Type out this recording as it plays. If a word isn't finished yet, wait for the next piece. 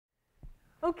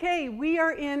Okay, we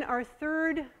are in our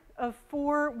third of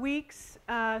 4 weeks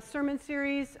sermon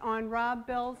series on Rob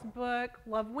Bell's book,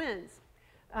 Love Wins.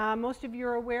 Most of you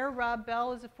are aware Rob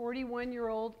Bell is a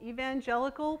 41-year-old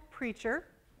evangelical preacher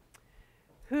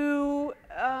who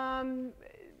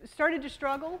started to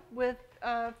struggle with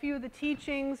a few of the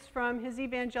teachings from his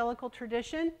evangelical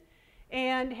tradition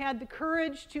and had the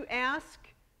courage to ask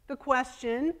the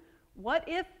question, what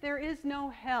if there is no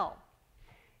hell?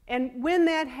 And when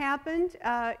that happened,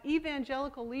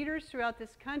 evangelical leaders throughout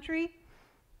this country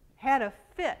had a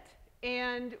fit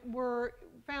and were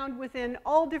found within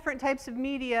all different types of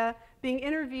media being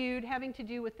interviewed having to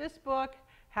do with this book,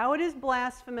 how it is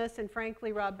blasphemous, and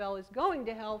frankly, Rob Bell is going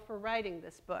to hell for writing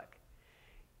this book.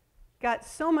 Got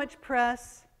so much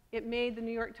press, it made the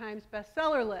New York Times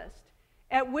bestseller list,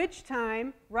 at which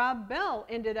time Rob Bell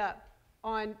ended up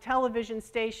on television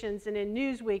stations and in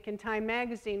Newsweek and Time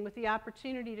Magazine with the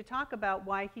opportunity to talk about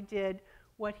why he did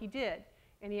what he did.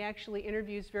 And he actually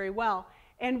interviews very well.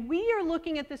 And we are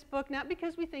looking at this book not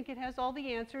because we think it has all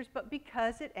the answers, but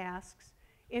because it asks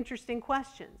interesting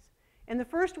questions. And the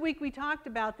first week we talked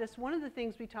about this, one of the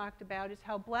things we talked about is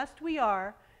how blessed we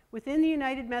are within the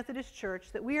United Methodist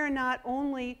Church that we are not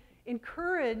only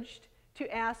encouraged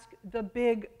to ask the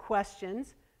big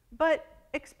questions, but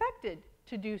expected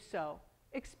to do so.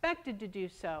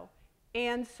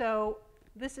 And so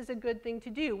this is a good thing to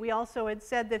do. We also had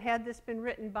said that had this been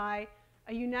written by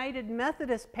a United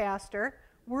Methodist pastor,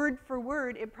 word for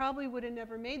word, it probably would have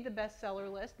never made the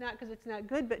bestseller list, not because it's not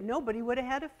good, but nobody would have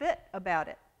had a fit about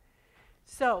it.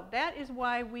 So that is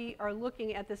why we are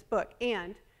looking at this book.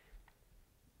 And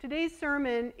today's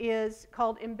sermon is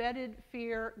called Embedded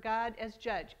Fear, God as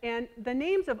Judge. And the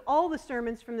names of all the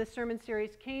sermons from this sermon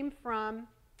series came from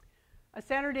a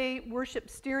Saturday worship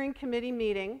steering committee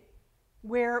meeting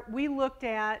where we looked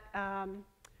at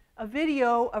a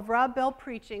video of Rob Bell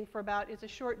preaching for it's a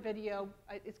short video,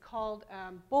 it's called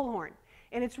Bullhorn.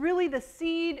 And it's really the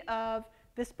seed of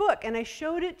this book. And I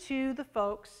showed it to the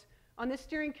folks on the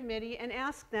steering committee and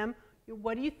asked them,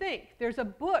 what do you think? There's a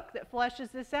book that fleshes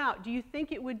this out. Do you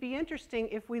think it would be interesting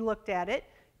if we looked at it?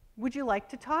 Would you like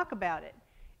to talk about it?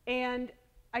 And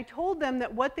I told them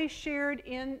that what they shared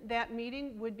in that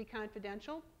meeting would be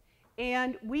confidential,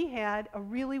 and we had a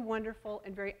really wonderful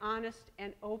and very honest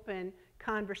and open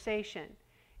conversation.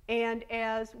 And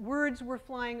as words were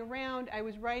flying around, I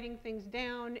was writing things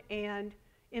down, and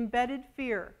embedded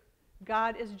fear,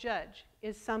 God as judge,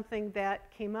 is something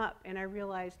that came up, and I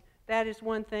realized that is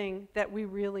one thing that we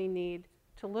really need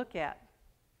to look at.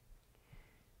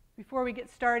 Before we get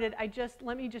started,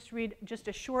 let me just read just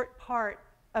a short part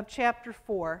of chapter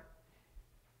 4,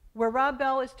 where Rob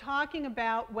Bell is talking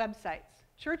about websites,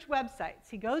 church websites.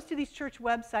 He goes to these church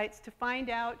websites to find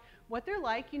out what they're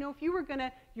like. You know, if you were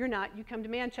you come to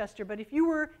Manchester, but if you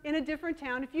were in a different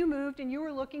town, if you moved and you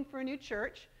were looking for a new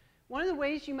church, one of the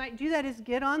ways you might do that is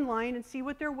get online and see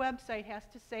what their website has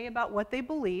to say about what they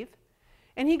believe.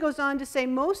 And he goes on to say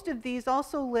most of these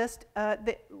also list,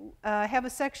 have a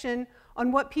section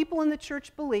on what people in the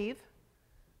church believe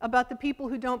about the people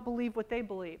who don't believe what they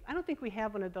believe. I don't think we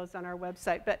have one of those on our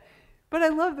website, but I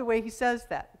love the way he says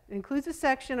that. It includes a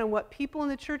section on what people in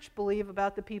the church believe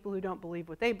about the people who don't believe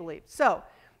what they believe. So,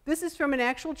 this is from an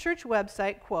actual church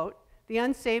website, quote, "The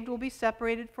unsaved will be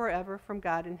separated forever from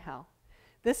God in hell."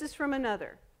 This is from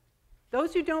another.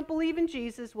 "Those who don't believe in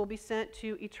Jesus will be sent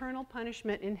to eternal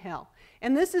punishment in hell."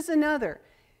 And this is another.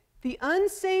 "The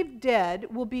unsaved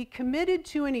dead will be committed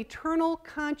to an eternal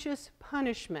conscious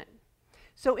punishment."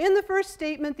 So in the first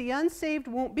statement, the unsaved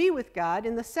won't be with God.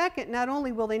 In the second, not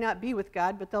only will they not be with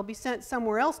God, but they'll be sent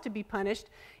somewhere else to be punished.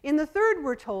 In the third,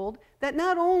 we're told that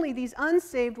not only these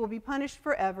unsaved will be punished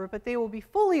forever, but they will be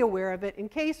fully aware of it in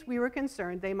case we were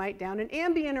concerned they might down an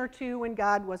Ambien or two when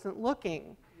God wasn't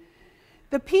looking.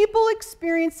 The people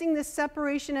experiencing this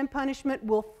separation and punishment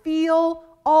will feel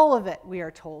all of it, we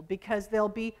are told, because they'll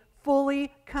be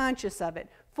fully conscious of it,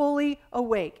 fully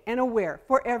awake and aware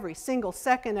for every single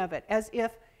second of it, as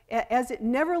it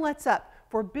never lets up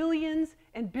for billions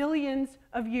and billions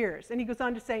of years. And he goes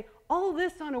on to say, all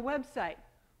this on a website.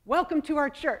 Welcome to our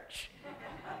church.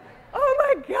 Oh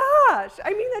my gosh!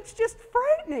 I mean, that's just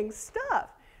frightening stuff.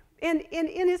 And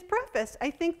in his preface,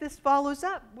 I think this follows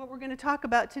up what we're going to talk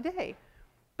about today.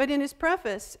 But in his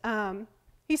preface,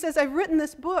 he says, "I've written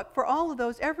this book for all of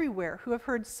those everywhere who have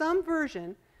heard some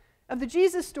version of the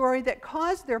Jesus story that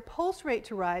caused their pulse rate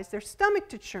to rise, their stomach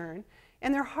to churn,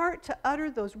 and their heart to utter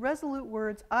those resolute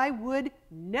words, 'I would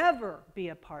never be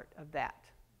a part of that.'"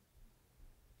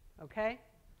 Okay?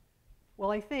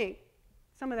 Well, I think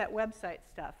some of that website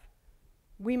stuff,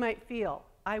 we might feel,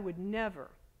 I would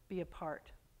never be a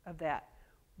part of that.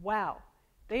 Wow.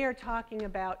 They are talking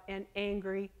about an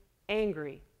angry,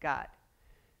 angry God.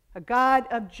 A God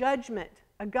of judgment,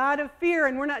 a God of fear,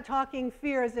 and we're not talking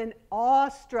fear as in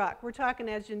awestruck. We're talking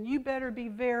as in you better be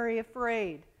very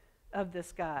afraid of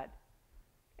this God.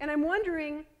 And I'm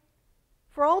wondering,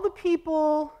 for all the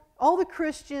people, all the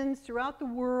Christians throughout the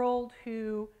world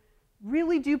who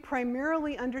really do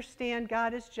primarily understand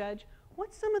God as judge,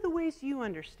 what's some of the ways you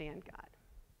understand God?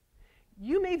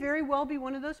 You may very well be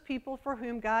one of those people for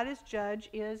whom God as judge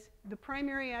is the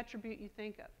primary attribute you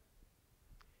think of.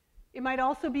 It might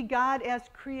also be God as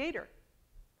creator.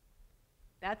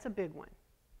 That's a big one.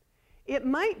 It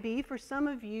might be for some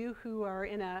of you who are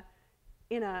in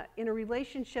a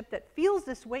relationship that feels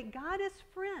this way, God as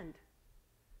friend.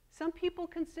 Some people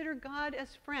consider God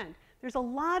as friend. There's a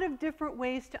lot of different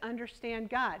ways to understand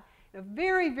God. A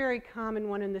very, very common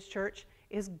one in this church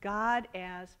is God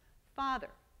as Father.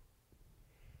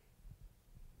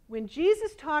 When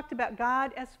Jesus talked about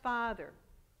God as Father,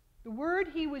 the word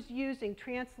he was using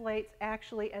translates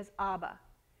actually as Abba.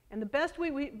 And the best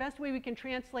way we can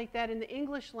translate that in the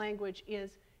English language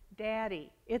is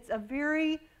Daddy. It's a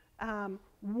very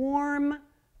warm,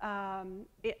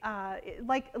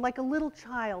 like a little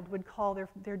child would call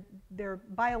their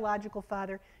biological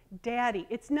father Daddy.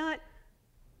 It's not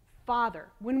Father.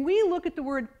 When we look at the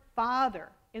word Father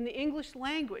in the English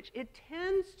language, it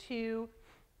tends to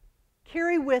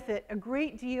carry with it a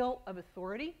great deal of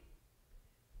authority.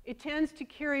 It tends to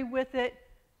carry with it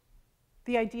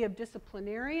the idea of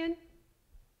disciplinarian.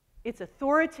 It's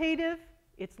authoritative.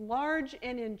 It's large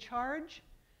and in charge.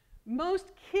 Most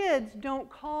kids don't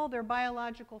call their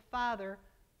biological father,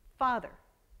 Father.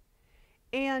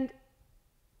 And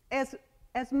as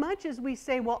much as we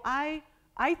say, well, I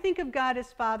think of God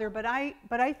as Father, but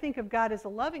I think of God as a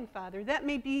loving Father, that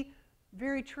may be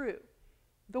very true.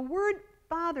 The word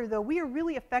Father, though, we are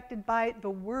really affected by the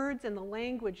words and the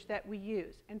language that we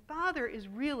use. And Father is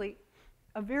really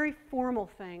a very formal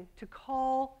thing to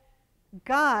call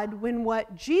God when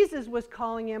what Jesus was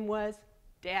calling him was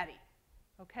Daddy.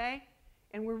 Okay?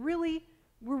 And we're really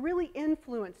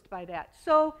influenced by that.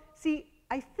 So, see,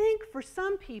 I think for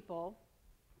some people,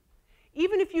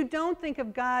 even if you don't think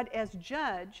of God as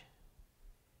judge,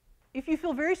 if you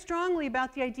feel very strongly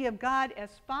about the idea of God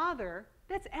as Father,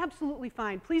 that's absolutely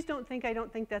fine. Please don't think I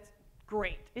don't think that's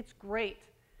great. It's great.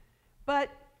 But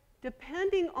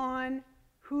depending on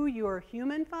who your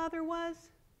human father was,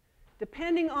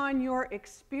 depending on your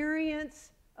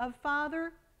experience of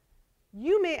Father,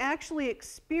 you may actually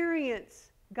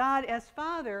experience God as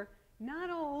Father not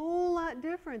a whole lot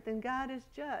different than God as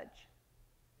judge.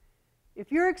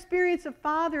 If your experience of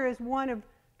Father is one of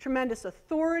tremendous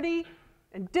authority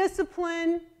and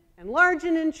discipline and large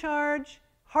and in charge,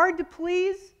 hard to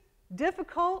please,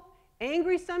 difficult,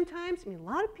 angry sometimes, I mean, a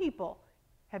lot of people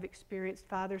have experienced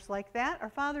fathers like that. Our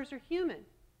fathers are human.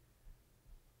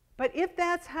 But if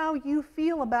that's how you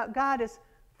feel about God as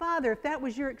Father, if that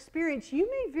was your experience, you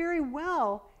may very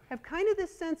well have kind of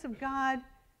this sense of God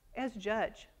as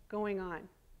judge going on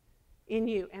in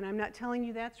you. And I'm not telling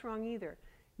you that's wrong either.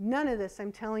 None of this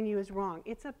I'm telling you is wrong.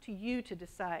 It's up to you to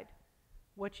decide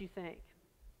what you think.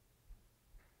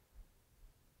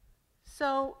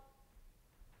 So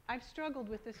I've struggled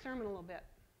with this sermon a little bit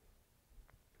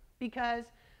because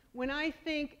when I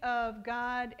think of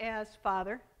God as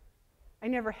Father, I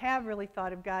never have really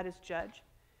thought of God as judge.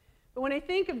 But when I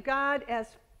think of God as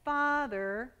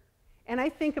Father, and I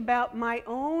think about my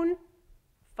own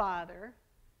father,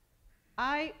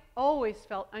 I always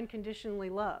felt unconditionally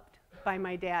loved by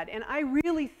my dad. And I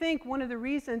really think one of the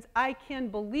reasons I can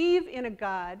believe in a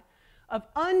God of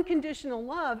unconditional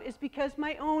love is because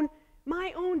my own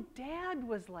dad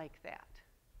was like that.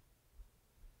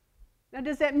 Now,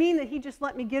 does that mean that he just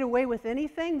let me get away with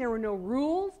anything? There were no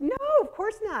rules? No, of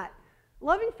course not.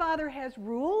 Loving father has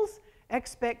rules,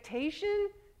 expectation,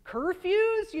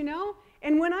 curfews, you know.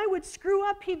 And when I would screw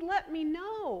up, he'd let me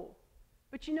know.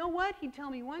 But you know what? He'd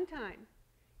tell me one time.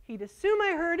 He'd assume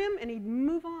I heard him, and he'd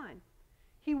move on.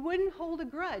 He wouldn't hold a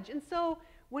grudge. And so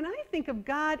when I think of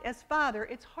God as Father,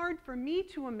 it's hard for me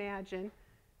to imagine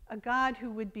a God who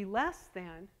would be less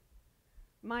than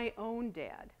my own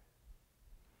dad.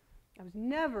 I was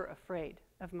never afraid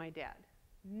of my dad.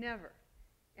 Never.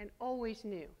 And always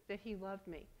knew that he loved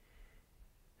me.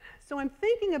 So I'm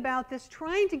thinking about this,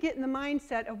 trying to get in the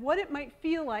mindset of what it might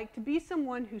feel like to be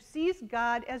someone who sees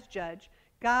God as judge,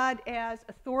 God as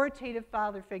authoritative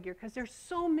father figure, because there's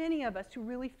so many of us who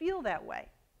really feel that way.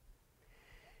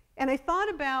 And I thought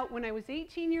about when I was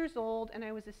 18 years old and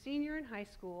I was a senior in high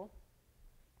school,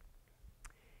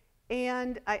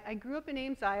 And I grew up in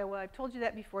Ames, Iowa. I've told you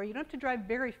that before. You don't have to drive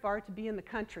very far to be in the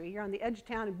country. You're on the edge of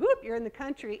town, and boop, you're in the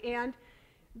country. And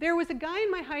there was a guy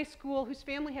in my high school whose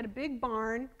family had a big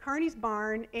barn, Carney's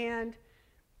Barn, and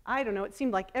I don't know, it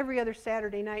seemed like every other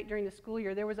Saturday night during the school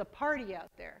year, there was a party out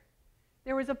there.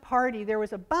 There was a party. There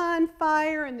was a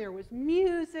bonfire, and there was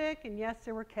music, and yes,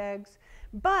 there were kegs.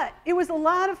 But it was a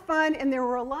lot of fun, and there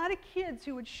were a lot of kids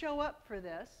who would show up for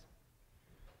this.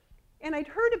 And I'd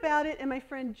heard about it, and my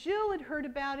friend Jill had heard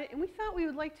about it, and we thought we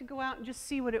would like to go out and just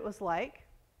see what it was like.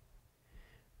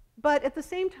 But at the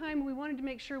same time, we wanted to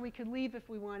make sure we could leave if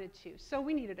we wanted to. So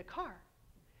we needed a car.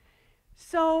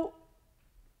 So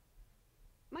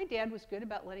my dad was good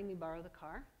about letting me borrow the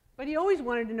car, but he always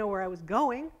wanted to know where I was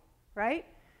going, right?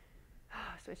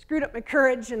 So I screwed up my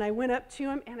courage, and I went up to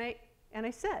him, and I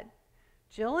said,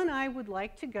 Jill and I would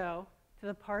like to go to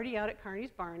the party out at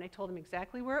Carney's Barn. I told him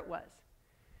exactly where it was.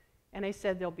 And I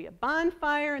said, there'll be a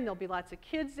bonfire, and there'll be lots of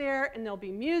kids there, and there'll be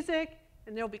music,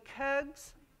 and there'll be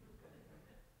kegs.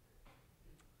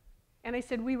 And I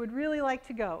said, we would really like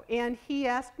to go. And he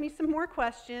asked me some more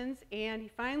questions, and he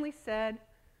finally said,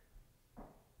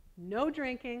 no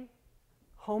drinking,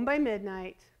 home by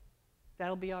midnight,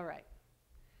 that'll be all right.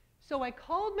 So I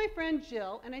called my friend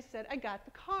Jill, and I said, I got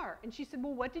the car. And she said,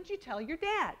 well, what did you tell your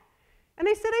dad? And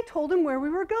I said, I told him where we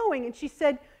were going. And she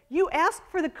said, you asked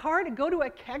for the car to go to a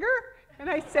kegger? And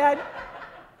I said,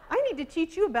 I need to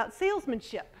teach you about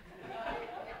salesmanship.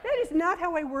 That is not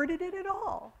how I worded it at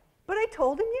all. But I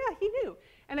told him, yeah, he knew.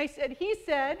 And I said, he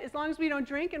said, as long as we don't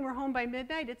drink and we're home by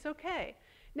midnight, it's okay.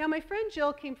 Now, my friend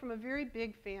Jill came from a very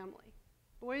big family,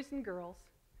 boys and girls,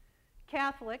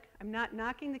 Catholic. I'm not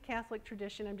knocking the Catholic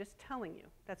tradition, I'm just telling you.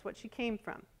 That's what she came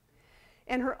from.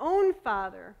 And her own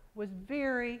father was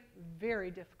very,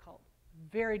 very difficult.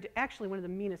 Actually one of the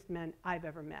meanest men I've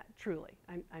ever met, truly.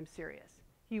 I'm serious.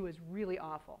 He was really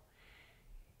awful.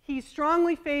 He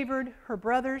strongly favored her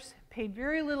brothers, paid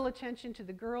very little attention to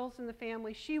the girls in the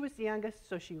family. She was the youngest,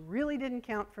 so she really didn't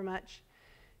count for much.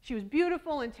 She was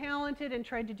beautiful and talented and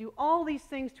tried to do all these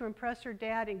things to impress her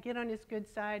dad and get on his good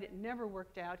side. It never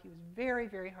worked out. He was very,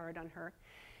 very hard on her.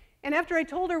 And after I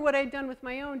told her what I'd done with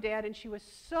my own dad, and she was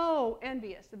so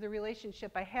envious of the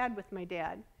relationship I had with my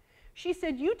dad, she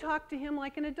said, you talked to him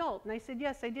like an adult. And I said,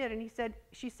 yes, I did. And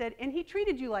she said, and he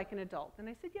treated you like an adult. And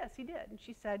I said, yes, he did. And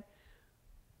she said,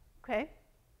 okay.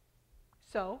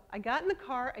 So I got in the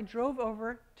car, I drove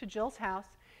over to Jill's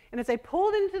house, and as I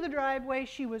pulled into the driveway,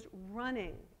 she was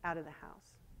running out of the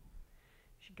house.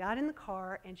 She got in the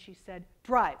car and she said,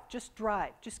 drive, just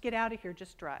get out of here,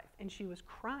 just drive. And she was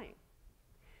crying.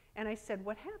 And I said,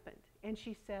 what happened? And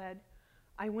she said,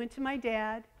 I went to my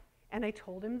dad and I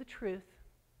told him the truth,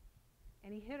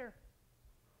 and he hit her.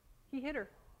 He hit her.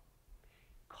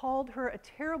 Called her a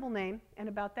terrible name, and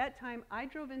about that time I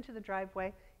drove into the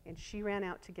driveway and she ran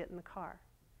out to get in the car.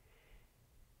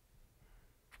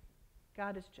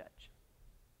 God is judge.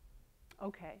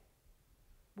 Okay.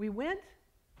 We went,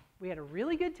 we had a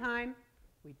really good time,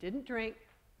 we didn't drink,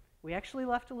 we actually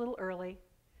left a little early,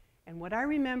 and what I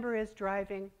remember is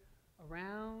driving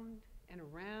around and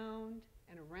around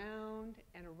and around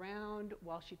and around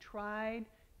while she tried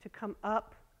to come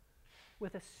up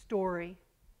with a story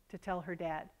to tell her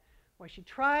dad, where she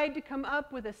tried to come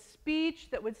up with a speech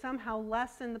that would somehow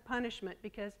lessen the punishment,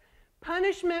 because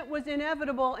punishment was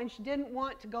inevitable and she didn't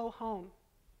want to go home.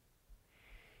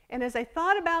 And as I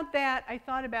thought about that, I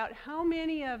thought about how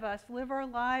many of us live our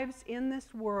lives in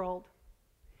this world,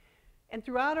 and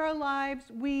throughout our lives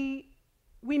we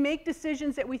make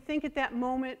decisions that we think at that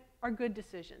moment are good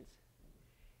decisions.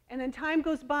 And then time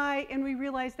goes by and we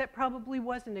realize that probably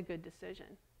wasn't a good decision.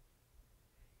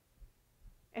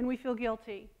 And we feel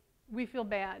guilty. We feel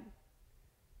bad.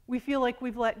 We feel like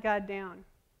we've let God down.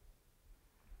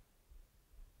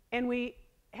 And we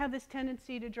have this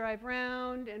tendency to drive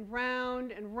round and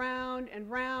round and round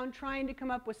and round, trying to come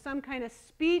up with some kind of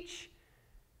speech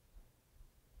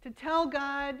to tell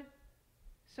God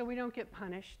so we don't get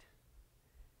punished.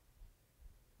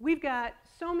 We've got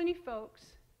so many folks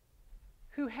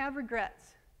who have regrets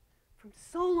from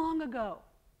so long ago.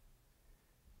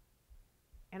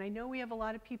 And I know we have a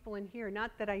lot of people in here,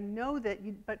 not that I know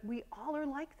that, but we all are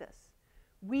like this.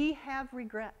 We have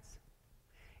regrets.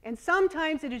 And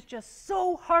sometimes it is just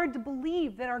so hard to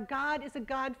believe that our God is a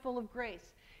God full of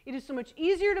grace. It is so much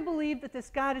easier to believe that this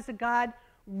God is a God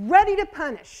ready to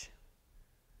punish,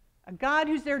 a God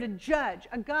who's there to judge,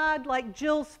 a God like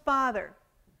Jill's father,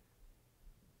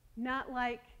 not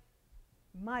like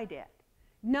my dad,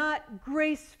 not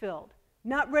grace-filled,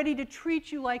 not ready to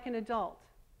treat you like an adult.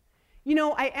 You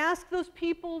know, I ask those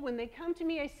people when they come to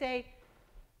me, I say,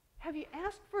 have you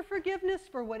asked for forgiveness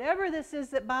for whatever this is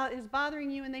that is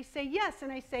bothering you? And they say, yes.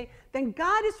 And I say, then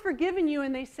God has forgiven you.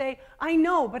 And they say, I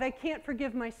know, but I can't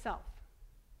forgive myself.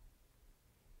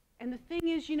 And the thing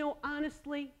is,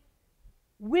 honestly,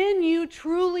 when you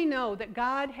truly know that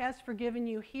God has forgiven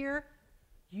you here,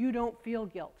 you don't feel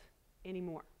guilt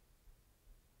anymore.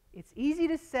 It's easy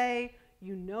to say,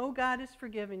 God has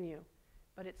forgiven you,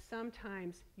 but it's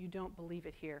sometimes you don't believe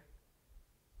it here.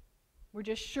 We're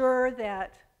just sure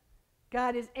that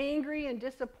God is angry and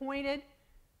disappointed,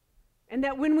 and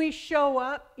that when we show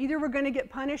up, either we're going to get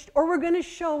punished or we're going to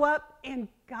show up and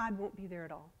God won't be there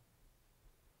at all.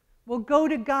 We'll go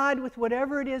to God with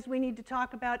whatever it is we need to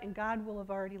talk about, and God will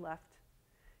have already left.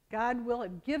 God will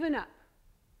have given up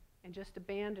and just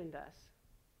abandoned us.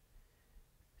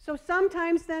 So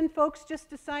sometimes then folks just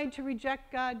decide to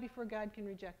reject God before God can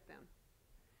reject them.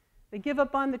 They give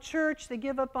up on the church, they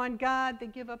give up on God, they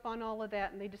give up on all of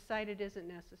that, and they decide it isn't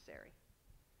necessary.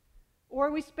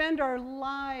 Or we spend our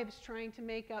lives trying to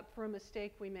make up for a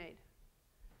mistake we made.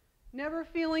 Never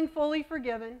feeling fully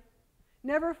forgiven,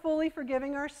 never fully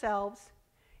forgiving ourselves,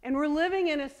 and we're living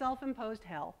in a self-imposed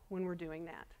hell when we're doing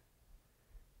that.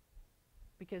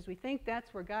 Because we think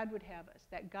that's where God would have us,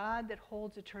 that God that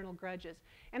holds eternal grudges.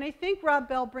 And I think Rob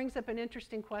Bell brings up an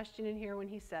interesting question in here when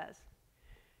he says,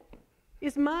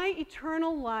 is my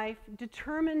eternal life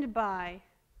determined by,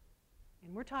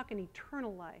 and we're talking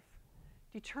eternal life,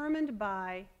 determined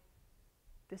by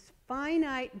this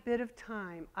finite bit of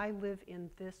time I live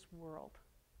in this world?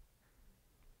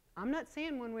 I'm not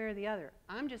saying one way or the other.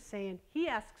 I'm just saying he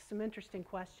asks some interesting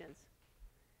questions.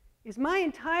 Is my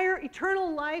entire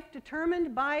eternal life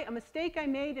determined by a mistake I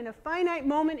made in a finite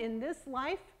moment in this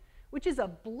life, which is a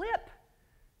blip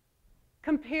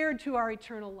compared to our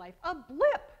eternal life? A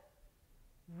blip.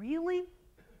 Really?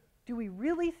 Do we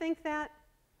really think that?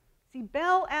 See,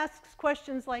 Bell asks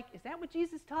questions like, is that what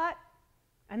Jesus taught?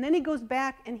 And then he goes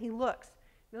back and he looks.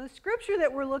 Now, the scripture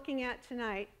that we're looking at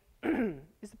tonight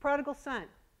is the prodigal son.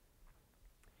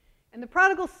 And the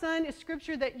prodigal son is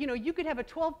scripture that, you could have a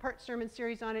 12-part sermon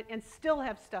series on it and still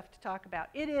have stuff to talk about.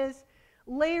 It is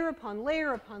layer upon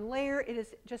layer upon layer. It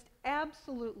is just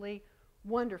absolutely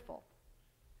wonderful.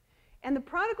 And the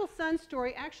prodigal son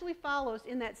story actually follows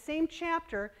in that same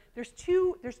chapter. There's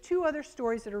two other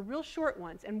stories that are real short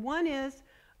ones. And one is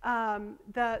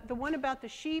the one about the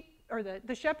sheep, or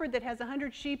the shepherd that has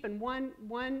 100 sheep and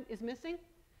one is missing.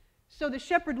 So the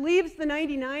shepherd leaves the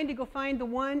 99 to go find the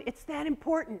one. It's that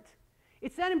important.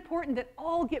 It's that important that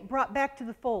all get brought back to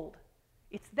the fold.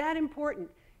 It's that important.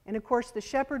 And of course, the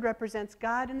shepherd represents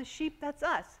God, and the sheep, that's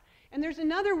us. And there's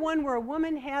another one where a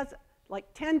woman has like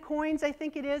 10 coins, I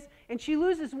think it is, and she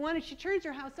loses one, and she turns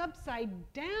her house upside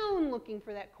down looking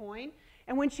for that coin.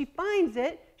 And when she finds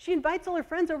it, she invites all her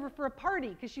friends over for a party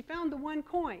because she found the one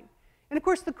coin. And of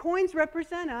course, the coins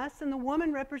represent us, and the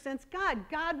woman represents God.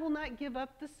 God will not give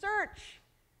up the search.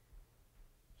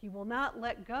 He will not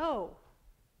let go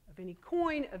of any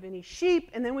coin, of any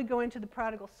sheep, and then we go into the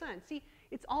prodigal son. See,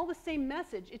 it's all the same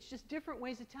message. It's just different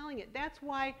ways of telling it. That's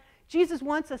why Jesus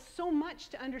wants us so much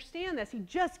to understand this. He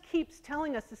just keeps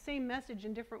telling us the same message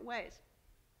in different ways.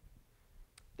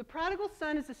 The prodigal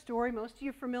son is a story most of you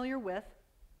are familiar with.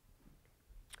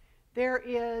 There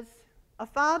is a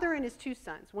father and his two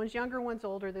sons. One's younger, one's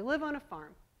older. They live on a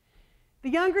farm. The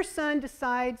younger son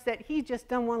decides that he just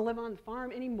doesn't want to live on the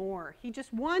farm anymore. He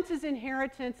just wants his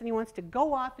inheritance, and he wants to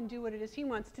go off and do what it is he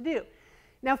wants to do.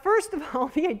 Now, first of all,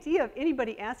 the idea of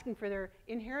anybody asking for their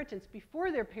inheritance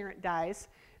before their parent dies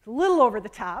is a little over the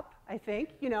top, I think.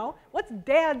 What's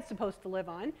dad supposed to live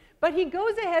on? But he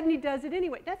goes ahead and he does it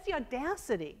anyway. That's the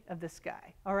audacity of this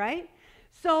guy, all right?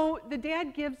 So the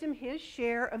dad gives him his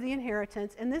share of the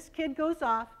inheritance, and this kid goes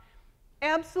off,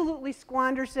 absolutely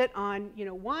squanders it on,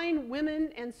 wine,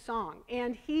 women, and song.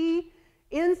 And he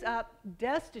ends up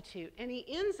destitute, and he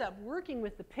ends up working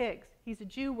with the pigs. He's a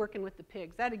Jew working with the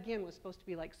pigs. That, again, was supposed to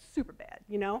be like super bad,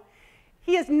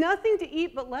 He has nothing to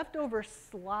eat but leftover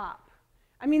slop.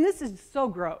 I mean, this is so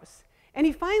gross. And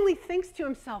he finally thinks to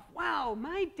himself, wow,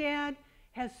 my dad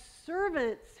has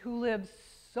servants who live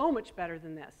so much better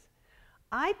than this.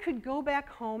 I could go back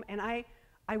home, and I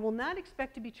will not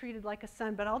expect to be treated like a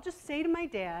son, but I'll just say to my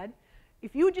dad,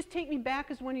 if you would just take me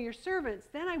back as one of your servants,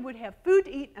 then I would have food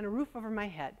to eat and a roof over my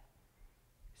head.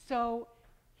 So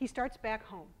he starts back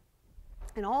home.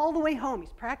 And all the way home,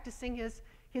 he's practicing his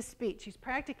speech. He's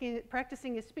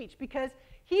practicing his speech because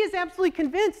he is absolutely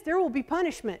convinced there will be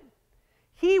punishment.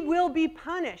 He will be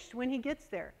punished when he gets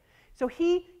there. So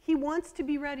he wants to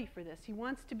be ready for this. He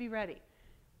wants to be ready.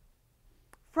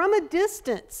 From a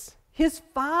distance, his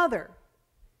father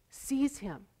sees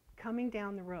him coming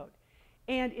down the road.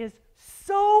 and is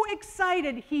so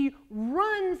excited he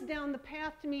runs down the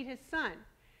path to meet his son.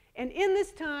 And in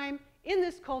this time, in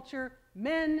this culture,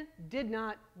 men did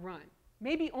not run.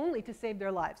 Maybe only to save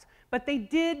their lives, but they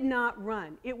did not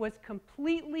run. It was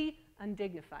completely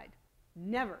undignified.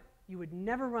 Never. You would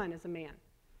never run as a man.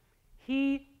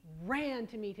 He ran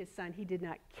to meet his son. He did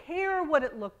not care what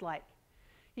it looked like.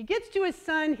 He gets to his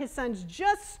son's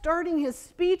just starting his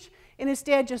speech, and his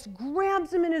dad just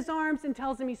grabs him in his arms and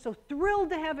tells him he's so thrilled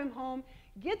to have him home,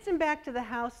 gets him back to the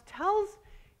house, tells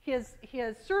his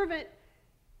servant,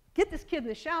 get this kid in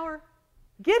the shower,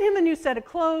 get him a new set of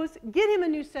clothes, get him a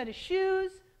new set of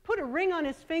shoes, put a ring on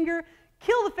his finger,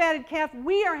 kill the fatted calf.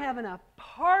 We are having a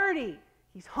party.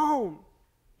 He's home.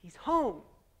 He's home.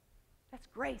 That's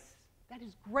grace. That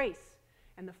is grace.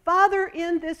 And the father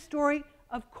in this story,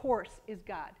 of course, is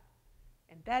God.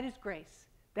 And that is grace.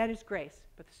 That is grace.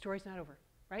 But the story's not over,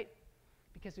 right?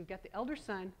 Because we've got the elder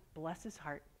son, bless his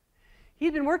heart.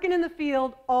 He'd been working in the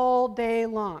field all day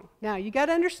long. Now, you got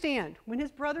to understand, when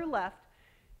his brother left,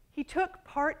 he took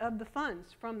part of the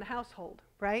funds from the household,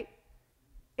 right?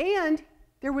 And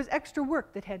there was extra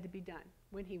work that had to be done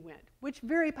when he went, which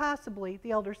very possibly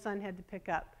the elder son had to pick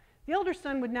up. The elder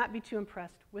son would not be too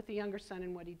impressed with the younger son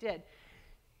and what he did.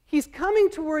 He's coming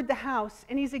toward the house,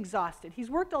 and he's exhausted. He's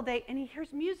worked all day, and he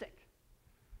hears music.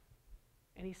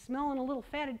 And he's smelling a little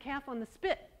fatted calf on the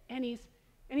spit, and he's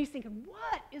thinking,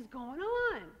 what is going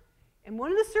on? And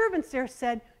one of the servants there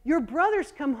said, your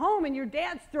brother's come home, and your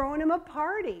dad's throwing him a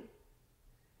party.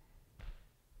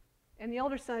 And the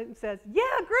elder son says,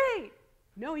 yeah, great.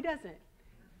 No, he doesn't.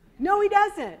 No, he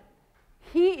doesn't.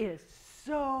 He is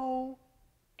so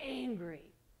angry.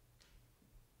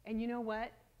 And you know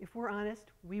what? If we're honest,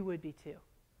 we would be too.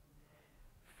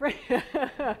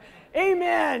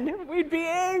 Amen. We'd be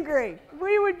angry.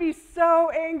 We would be so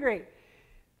angry.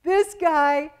 This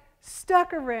guy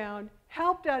stuck around,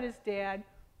 helped out his dad,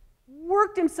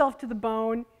 worked himself to the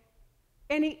bone,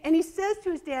 and he says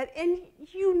to his dad, and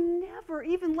you never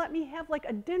even let me have like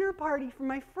a dinner party for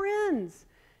my friends.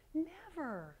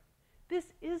 Never. This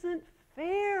isn't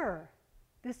fair.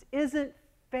 This isn't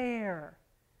fair.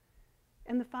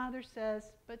 And the father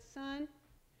says, but son,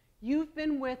 you've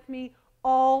been with me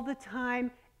all the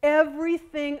time.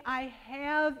 Everything I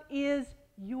have is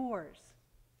yours.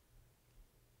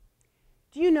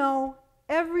 Do you know,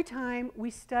 every time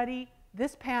we study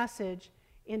this passage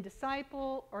in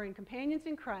Disciple or in Companions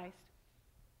in Christ,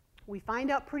 we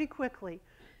find out pretty quickly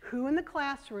who in the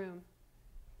classroom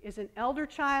is an elder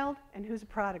child and who's a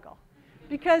prodigal.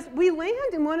 Because we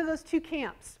land in one of those two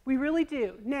camps. We really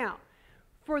do. Now,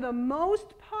 for the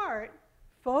most part,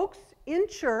 folks in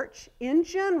church, in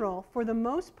general, for the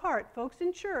most part, folks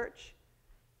in church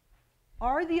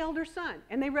are the elder son,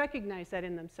 and they recognize that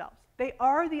in themselves. They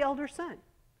are the elder son.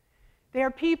 They are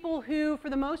people who, for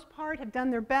the most part, have done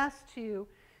their best to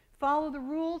follow the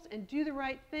rules and do the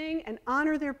right thing and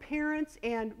honor their parents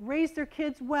and raise their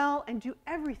kids well and do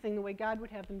everything the way God would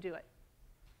have them do it.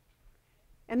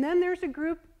 And then there's a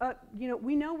group,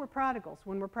 we know we're prodigals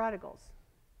when we're prodigals.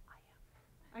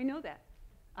 I know that.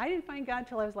 I didn't find God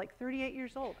till I was like 38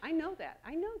 years old. I know that.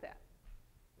 I know that.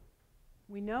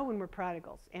 We know when we're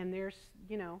prodigals, and there's,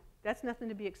 that's nothing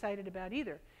to be excited about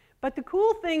either. But the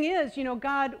cool thing is,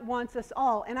 God wants us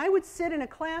all. And I would sit in a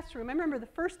classroom. I remember the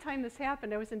first time this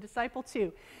happened, I was in Disciple 2.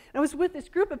 And I was with this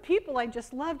group of people I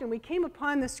just loved, and we came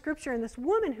upon this scripture and this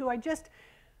woman who I just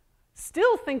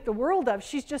still think the world of.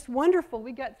 She's just wonderful.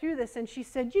 We got through this, and she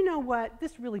said, you know what?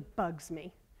 This really bugs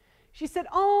me. She said,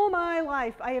 all my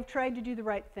life I have tried to do the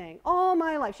right thing. All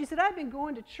my life. She said, I've been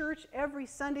going to church every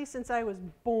Sunday since I was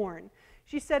born.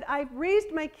 She said, I've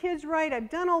raised my kids right. I've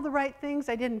done all the right things.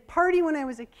 I didn't party when I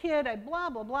was a kid. I blah,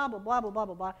 blah, blah, blah, blah, blah, blah,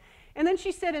 blah, blah. And then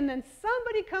she said, and then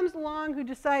somebody comes along who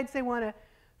decides they want to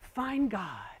find God.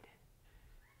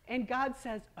 And God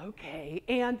says, okay,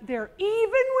 and they're even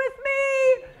with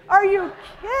me? Are you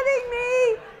kidding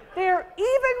me? They're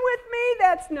even with me?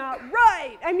 That's not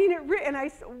right. I mean, and I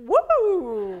said,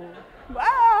 woo,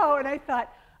 wow. And I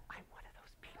thought, I'm one of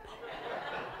those people.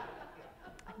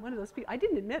 I'm one of those people. I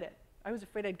didn't admit it. I was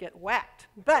afraid I'd get whacked.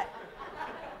 But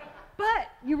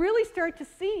you really start to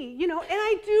see, and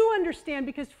I do understand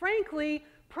because, frankly,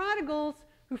 prodigals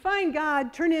who find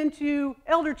God turn into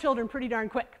elder children pretty darn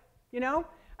quick,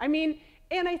 I mean,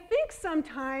 and I think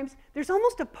sometimes there's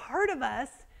almost a part of us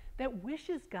that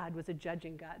wishes God was a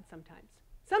judging God sometimes.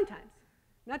 Sometimes.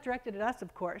 Not directed at us,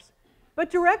 of course,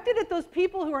 but directed at those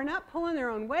people who are not pulling their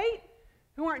own weight,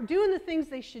 who aren't doing the things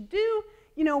they should do.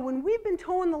 When we've been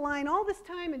towing the line all this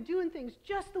time and doing things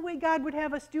just the way God would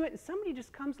have us do it, and somebody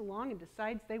just comes along and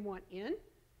decides they want in,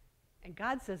 and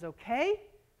God says, okay,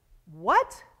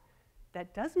 what?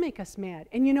 That does make us mad.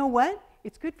 And you know what?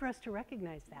 It's good for us to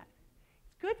recognize that.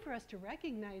 It's good for us to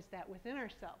recognize that within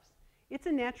ourselves. It's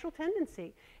a natural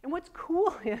tendency. And what's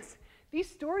cool is these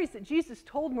stories that Jesus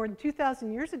told more than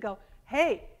 2,000 years ago,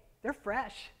 hey, they're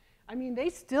fresh. I mean, they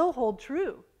still hold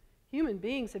true. Human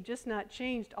beings have just not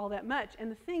changed all that much.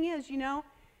 And the thing is, you know,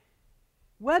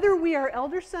 whether we are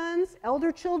elder sons,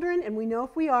 elder children, and we know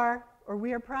if we are, or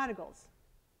we are prodigals,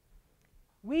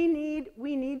 we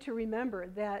need to remember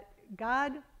that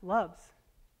God loves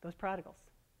those prodigals.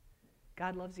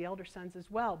 God loves the elder sons as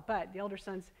well, but the elder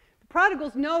sons, the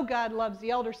prodigals know God loves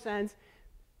the elder sons.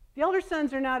 The elder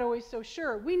sons are not always so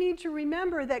sure. We need to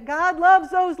remember that God loves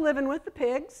those living with the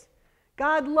pigs.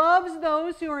 God loves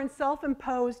those who are in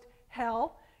self-imposed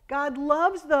hell. God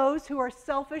loves those who are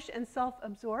selfish and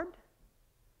self-absorbed.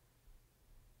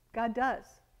 God does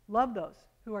love those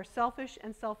who are selfish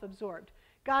and self-absorbed.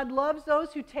 God loves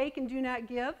those who take and do not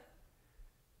give.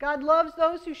 God loves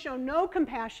those who show no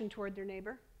compassion toward their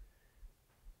neighbor,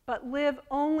 but live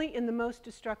only in the most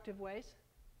destructive ways.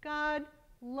 God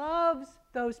loves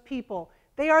those people.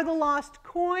 They are the lost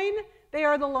coin. They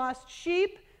are the lost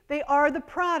sheep. They are the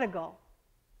prodigal.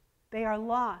 They are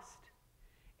lost.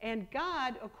 And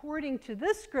God, according to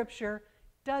this scripture,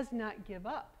 does not give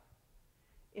up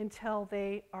until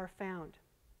they are found.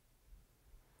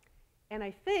 And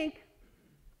I think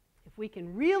if we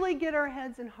can really get our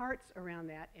heads and hearts around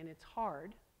that, and it's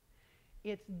hard,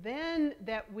 it's then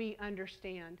that we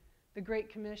understand the Great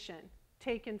Commission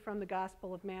taken from the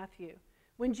Gospel of Matthew.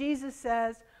 When Jesus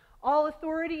says, all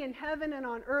authority in heaven and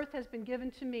on earth has been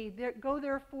given to me. Go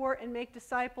therefore and make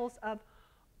disciples of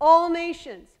all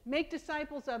nations. Make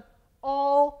disciples of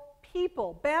all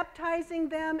people, baptizing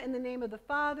them in the name of the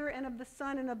Father and of the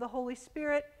Son and of the Holy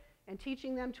Spirit, and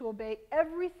teaching them to obey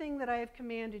everything that I have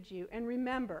commanded you. And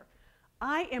remember,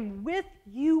 I am with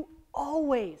you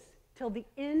always till the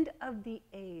end of the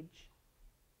age.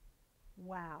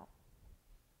 Wow.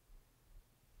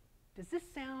 Does this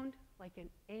sound like an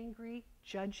angry,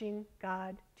 judging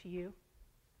God to you?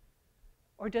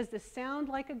 Or does this sound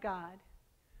like a God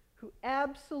who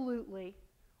absolutely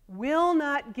will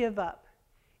not give up,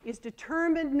 is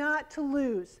determined not to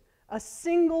lose a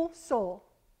single soul,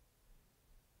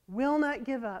 will not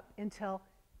give up until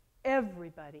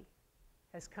everybody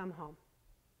has come home?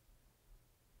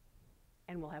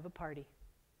 And we'll have a party.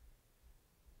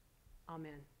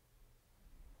 Amen.